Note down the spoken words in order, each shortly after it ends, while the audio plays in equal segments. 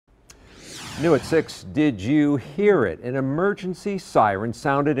New at 6, did you hear it? An emergency siren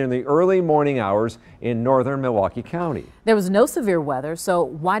sounded in the early morning hours in northern Milwaukee County. There was no severe weather, so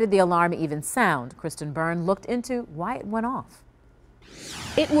why did the alarm even sound? Kristen Byrne looked into why it went off.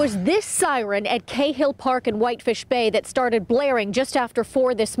 It was this siren at Cahill Park in Whitefish Bay that started blaring just after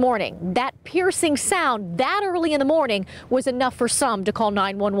 4 this morning. That piercing sound that early in the morning was enough for some to call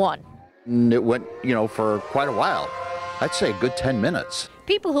 911. It went, for quite a while. I'd say a good 10 minutes.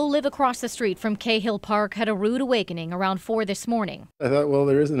 People who live across the street from Cahill Park had a rude awakening around 4 this morning. I thought, well,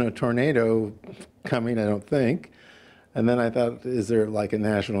 there isn't a tornado coming, I don't think. And then I thought, is there like a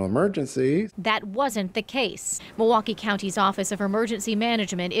national emergency? That wasn't the case. Milwaukee County's Office of Emergency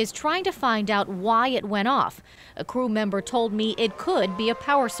Management is trying to find out why it went off. A crew member told me it could be a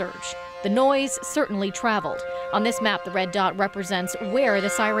power surge. The noise certainly traveled. On this map, the red dot represents where the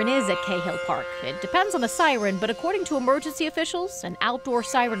siren is at Cahill Park. It depends on the siren, but according to emergency officials, an outdoor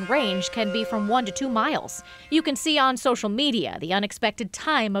siren range can be from 1 to 2 miles. You can see on social media the unexpected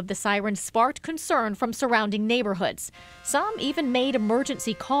time of the siren sparked concern from surrounding neighborhoods. Some even made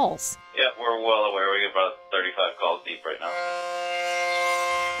emergency calls. Yeah, we're well aware. We get about 35 calls deep right now.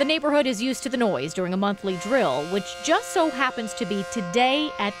 The neighborhood is used to the noise during a monthly drill, which just so happens to be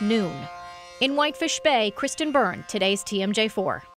today at noon. In Whitefish Bay, Kristen Byrne, today's TMJ4.